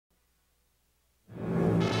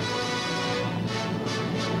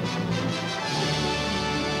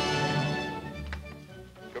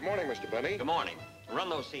Benny. Good morning. Run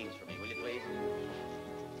those scenes for me, will you, please?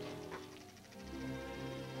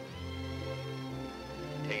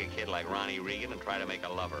 Take a kid like Ronnie Reagan and try to make a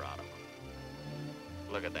lover out of him.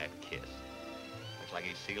 Look at that kiss. Looks like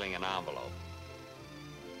he's sealing an envelope.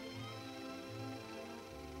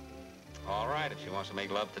 All right, if she wants to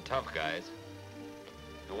make love to tough guys.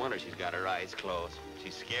 No wonder she's got her eyes closed.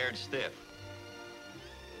 She's scared stiff.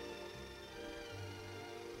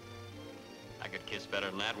 I could kiss better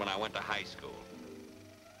than that when I went to high school.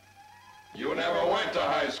 You never went to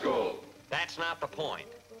high school. That's not the point.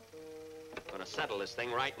 I'm gonna settle this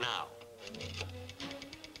thing right now.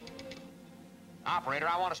 Operator,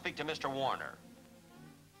 I want to speak to Mr. Warner.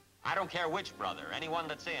 I don't care which brother, anyone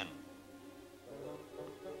that's in.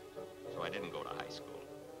 So I didn't go to high school.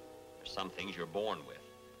 There's some things you're born with.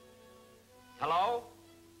 Hello?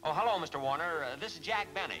 Oh, hello, Mr. Warner. This is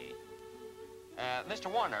Jack Benny. Mr.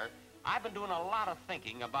 Warner, I've been doing a lot of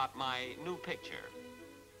thinking about my new picture.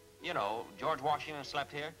 You know, George Washington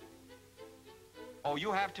Slept Here. Oh,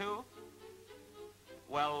 you have too?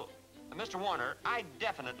 Well, Mr. Warner, I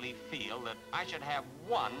definitely feel that I should have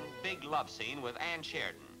one big love scene with Ann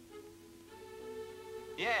Sheridan.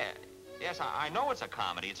 Yeah, yes, I know it's a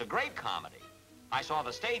comedy. It's a great comedy. I saw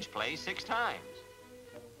the stage play 6 times.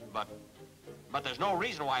 But there's no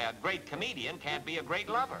reason why a great comedian can't be a great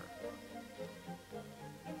lover.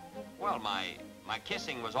 Well, my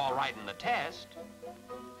kissing was all right in the test.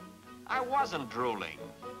 I wasn't drooling.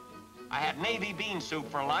 I had navy bean soup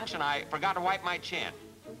for lunch, and I forgot to wipe my chin.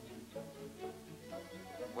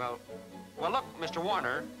 Well, look, Mr.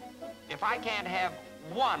 Warner, if I can't have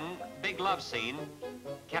one big love scene,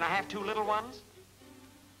 can I have 2 little ones?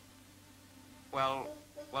 Well,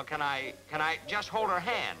 can I just hold her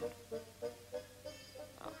hand?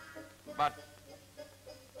 But,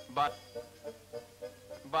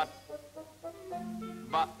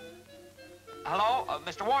 hello,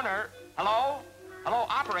 Mr. Warner, hello? Hello,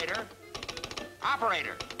 operator?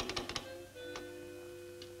 Operator!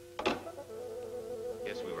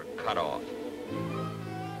 Guess we were cut off.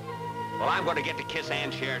 Well, I'm going to get to kiss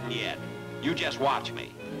Ann Sheridan yet. You just watch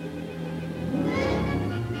me.